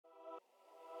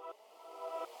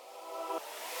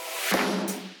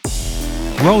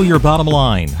Grow Your Bottom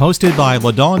Line, hosted by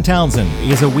LaDawn Townsend,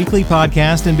 is a weekly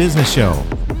podcast and business show.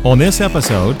 On this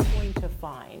episode, going to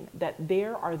find that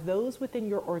there are those within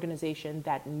your organization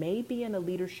that may be in a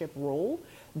leadership role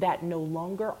that no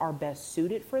longer are best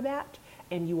suited for that.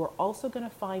 And you are also going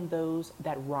to find those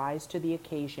that rise to the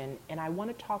occasion. And I want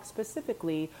to talk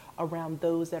specifically around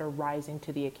those that are rising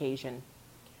to the occasion.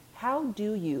 How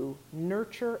do you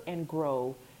nurture and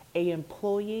grow an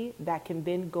employee that can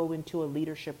then go into a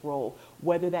leadership role,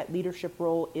 whether that leadership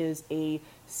role is a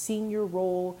senior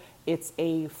role, it's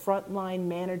a frontline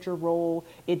manager role,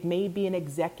 it may be an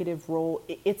executive role,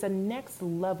 it's a next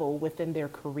level within their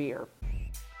career.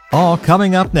 All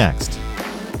coming up next.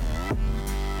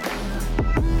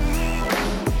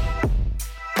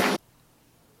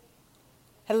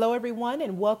 Hello, everyone,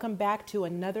 and welcome back to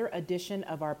another edition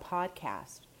of our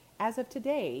podcast. As of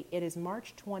today, it is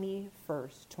March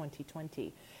 21st,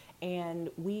 2020, and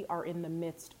we are in the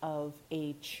midst of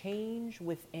a change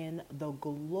within the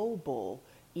global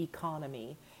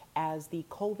economy as the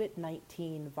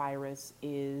COVID-19 virus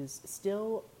is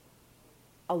still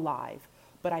alive,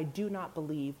 but I do not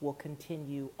believe will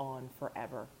continue on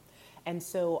forever. And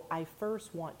so I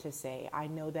first want to say, I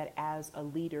know that as a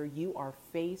leader, you are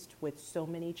faced with so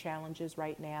many challenges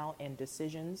right now and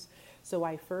decisions. So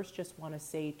I first just want to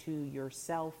say to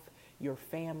yourself, your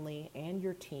family, and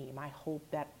your team, I hope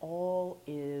that all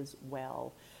is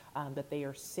well, that they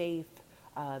are safe,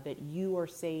 that you are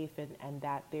safe, and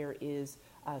that there is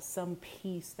some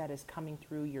peace that is coming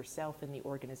through yourself and the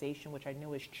organization, which I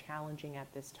know is challenging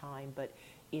at this time, but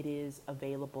it is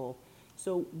available.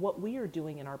 So what we are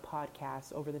doing in our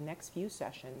podcast over the next few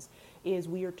sessions is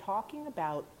we are talking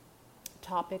about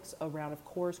topics around, of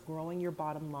course, growing your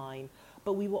bottom line,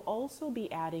 but we will also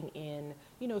be adding in,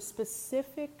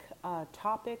 specific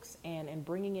topics and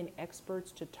bringing in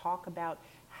experts to talk about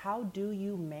how do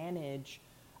you manage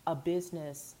a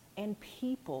business and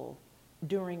people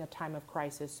during a time of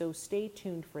crisis. So stay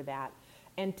tuned for that.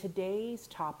 And today's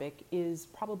topic is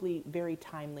probably very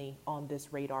timely on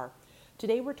this radar.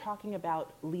 Today we're talking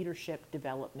about leadership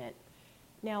development.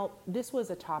 Now, this was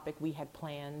a topic we had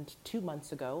planned 2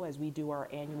 months ago as we do our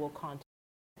annual content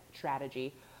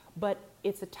strategy, but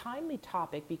it's a timely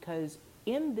topic because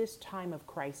in this time of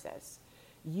crisis,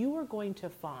 you are going to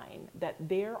find that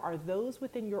there are those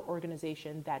within your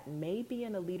organization that may be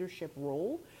in a leadership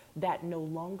role that no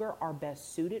longer are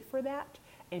best suited for that.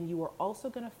 And you are also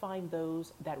going to find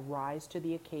those that rise to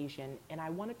the occasion. And I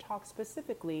want to talk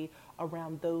specifically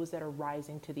around those that are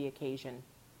rising to the occasion.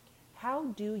 How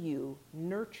do you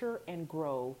nurture and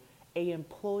grow an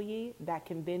employee that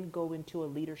can then go into a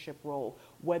leadership role,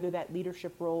 whether that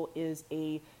leadership role is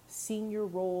a senior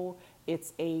role,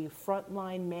 it's a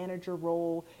frontline manager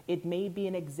role, it may be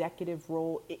an executive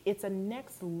role, it's a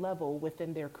next level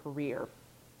within their career.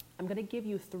 I'm going to give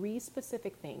you 3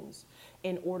 specific things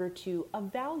in order to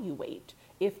evaluate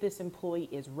if this employee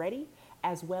is ready,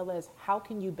 as well as how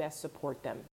can you best support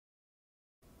them.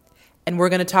 And we're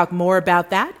going to talk more about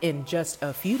that in just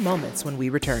a few moments when we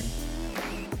return.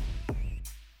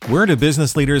 Where do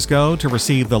business leaders go to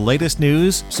receive the latest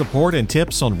news, support, and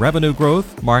tips on revenue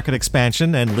growth, market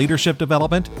expansion, and leadership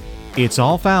development? It's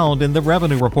all found in the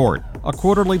Revenue Report, a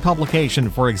quarterly publication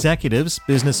for executives,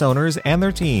 business owners, and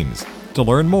their teams. To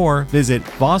learn more, visit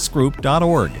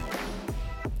vossgroup.org.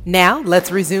 Now,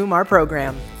 let's resume our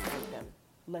program.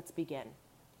 Let's begin.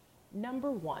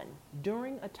 Number 1,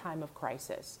 during a time of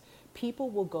crisis, people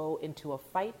will go into a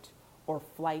fight or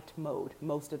flight mode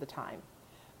most of the time.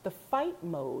 The fight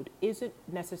mode isn't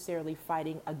necessarily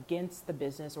fighting against the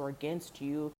business or against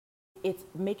you. It's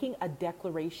making a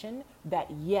declaration that,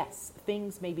 yes,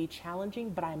 things may be challenging,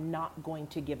 but I'm not going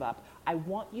to give up. I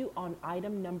want you on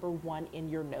item number 1 in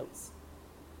your notes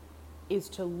is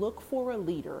to look for a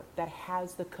leader that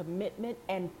has the commitment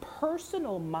and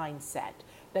personal mindset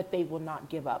that they will not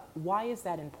give up. Why is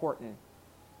that important?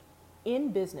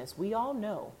 In business, we all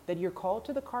know that you're called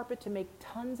to the carpet to make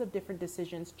tons of different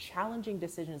decisions, challenging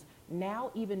decisions.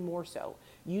 Now, even more so,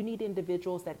 you need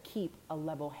individuals that keep a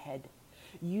level head.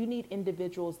 You need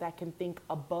individuals that can think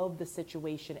above the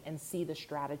situation and see the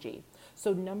strategy.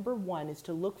 So number 1 is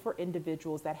to look for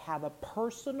individuals that have a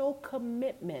personal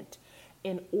commitment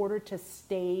in order to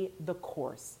stay the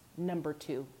course. Number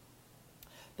 2.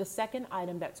 The second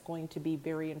item that's going to be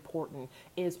very important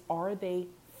is, are they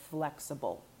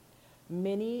flexible?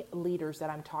 Many leaders that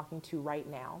I'm talking to right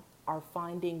now are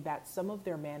finding that some of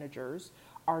their managers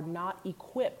are not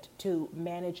equipped to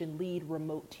manage and lead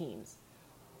remote teams.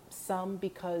 Some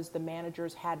because the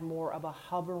managers had more of a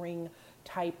hovering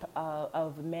type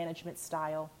of management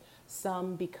style.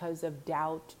 some because of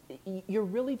doubt. You're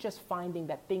really just finding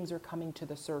that things are coming to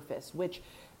the surface, which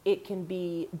it can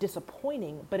be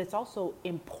disappointing, but it's also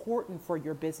important for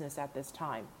your business at this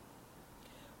time.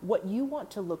 What you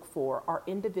want to look for are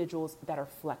individuals that are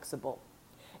flexible.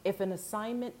 If an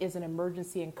assignment is an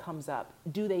emergency and comes up,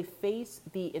 do they face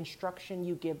the instruction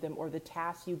you give them or the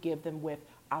task you give them with,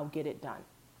 I'll get it done?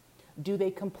 Do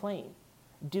they complain?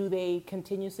 Do they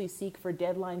continuously seek for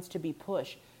deadlines to be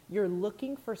pushed? You're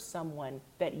looking for someone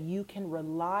that you can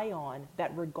rely on,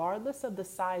 that regardless of the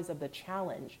size of the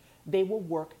challenge, they will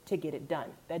work to get it done.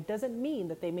 That doesn't mean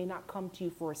that they may not come to you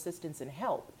for assistance and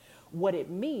help. What it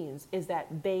means is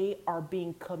that they are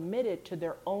being committed to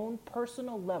their own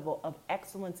personal level of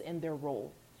excellence in their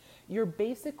role. You're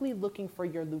basically looking for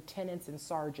your lieutenants and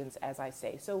sergeants, as I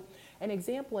say. So an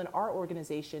example, in our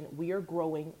organization, we are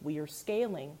growing, we are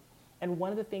scaling, and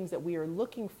one of the things that we are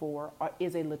looking for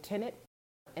is a lieutenant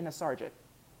and a sergeant.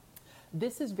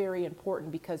 This is very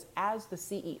important because as the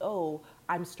CEO,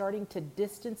 I'm starting to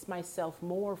distance myself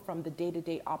more from the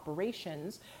day-to-day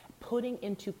operations, putting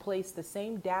into place the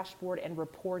same dashboard and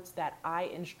reports that I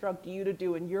instruct you to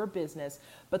do in your business.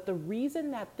 But the reason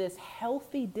that this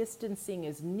healthy distancing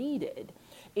is needed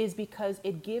is because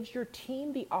it gives your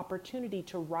team the opportunity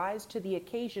to rise to the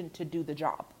occasion to do the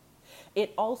job.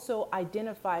 It also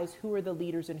identifies who are the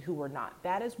leaders and who are not.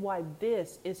 That is why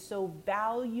this is so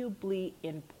valuably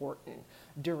important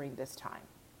during this time.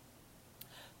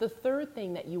 The third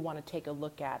thing that you want to take a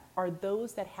look at are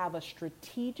those that have a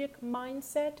strategic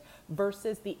mindset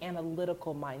versus the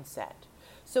analytical mindset.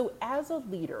 So as a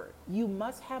leader, you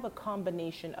must have a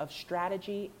combination of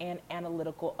strategy and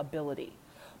analytical ability.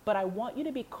 But I want you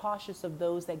to be cautious of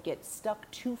those that get stuck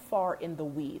too far in the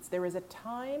weeds. There is a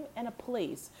time and a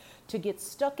place to get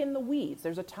stuck in the weeds.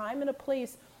 There's a time and a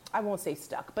place, I won't say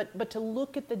stuck, but to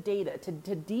look at the data,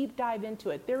 to deep dive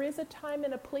into it. There is a time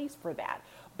and a place for that.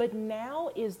 But now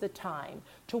is the time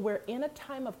to where in a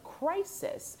time of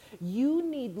crisis, you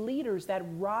need leaders that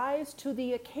rise to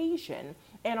the occasion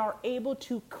and are able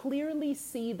to clearly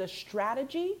see the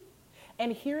strategy.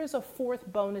 And here's a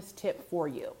fourth bonus tip for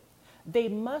you. They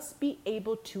must be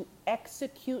able to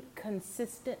execute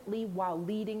consistently while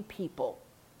leading people.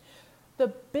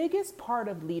 The biggest part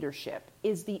of leadership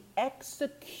is the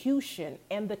execution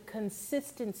and the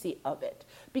consistency of it,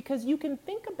 because you can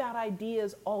think about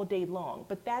ideas all day long,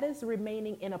 but that is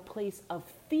remaining in a place of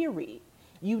theory.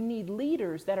 You need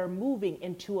leaders that are moving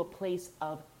into a place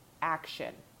of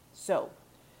action. So,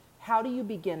 how do you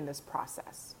begin this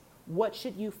process? What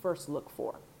should you first look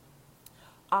for?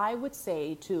 I would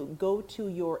say to go to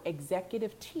your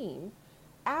executive team,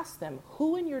 ask them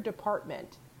who in your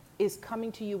department is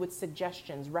coming to you with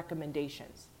suggestions,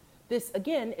 recommendations. This,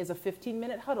 again, is a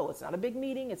 15-minute huddle. It's not a big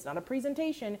meeting. It's not a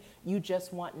presentation. You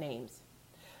just want names.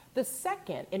 The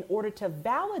second, in order to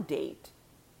validate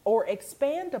or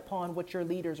expand upon what your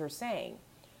leaders are saying,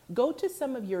 go to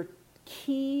some of your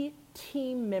key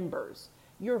team members,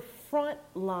 your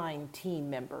frontline team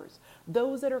members,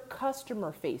 those that are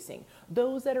customer facing,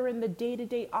 those that are in the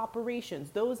day-to-day operations,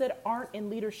 those that aren't in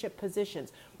leadership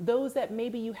positions, those that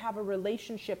maybe you have a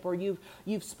relationship or you've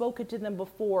spoken to them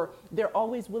before, they're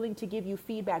always willing to give you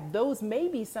feedback. Those may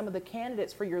be some of the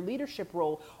candidates for your leadership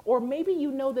role, or maybe you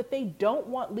know that they don't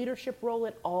want leadership role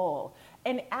at all.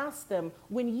 And ask them,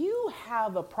 when you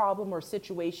have a problem or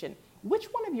situation, which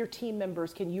one of your team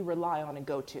members can you rely on and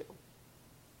go to?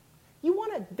 You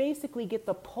want to basically get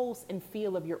the pulse and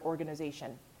feel of your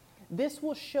organization. This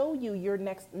will show you your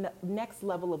next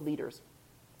level of leaders.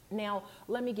 Now,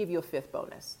 let me give you a fifth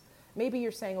bonus. Maybe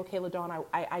you're saying, okay, LaDawn,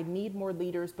 I need more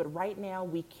leaders, but right now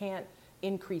we can't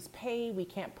increase pay, we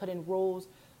can't put in roles.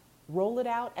 Roll it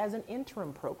out as an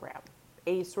interim program,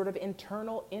 a sort of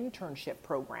internal internship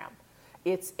program.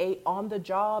 It's a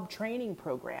on-the-job training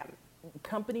program.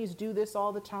 Companies do this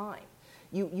all the time.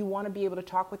 You want to be able to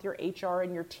talk with your HR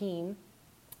and your team,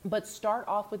 but start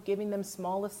off with giving them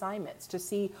small assignments to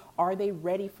see, are they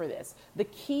ready for this? The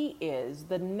key is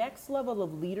the next level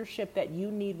of leadership that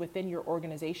you need within your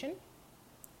organization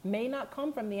may not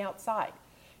come from the outside.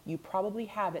 You probably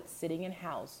have it sitting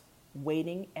in-house,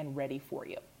 waiting and ready for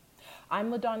you.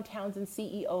 I'm LaDawn Townsend,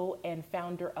 CEO and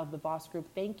founder of the Voss Group.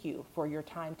 Thank you for your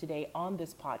time today on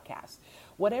this podcast.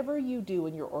 Whatever you do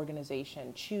in your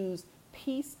organization, choose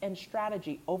peace and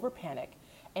strategy over panic,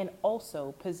 and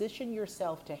also position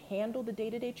yourself to handle the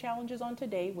day-to-day challenges on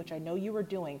today, which I know you are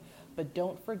doing, but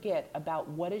don't forget about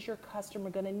what is your customer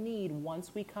going to need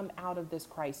once we come out of this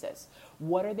crisis.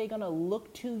 What are they going to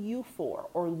look to you for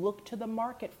or look to the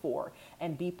market for,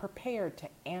 and be prepared to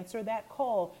answer that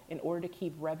call in order to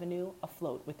keep revenue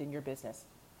afloat within your business.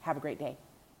 Have a great day.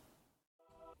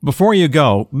 Before you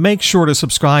go, make sure to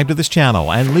subscribe to this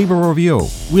channel and leave a review.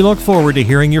 We look forward to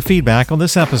hearing your feedback on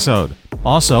this episode.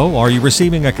 Also, are you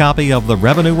receiving a copy of the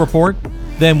Revenue Report?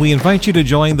 Then we invite you to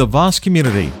join the Voss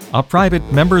Community, a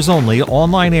private members-only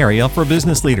online area for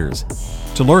business leaders.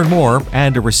 To learn more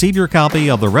and to receive your copy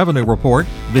of the Revenue Report,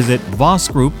 visit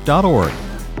vossgroup.org.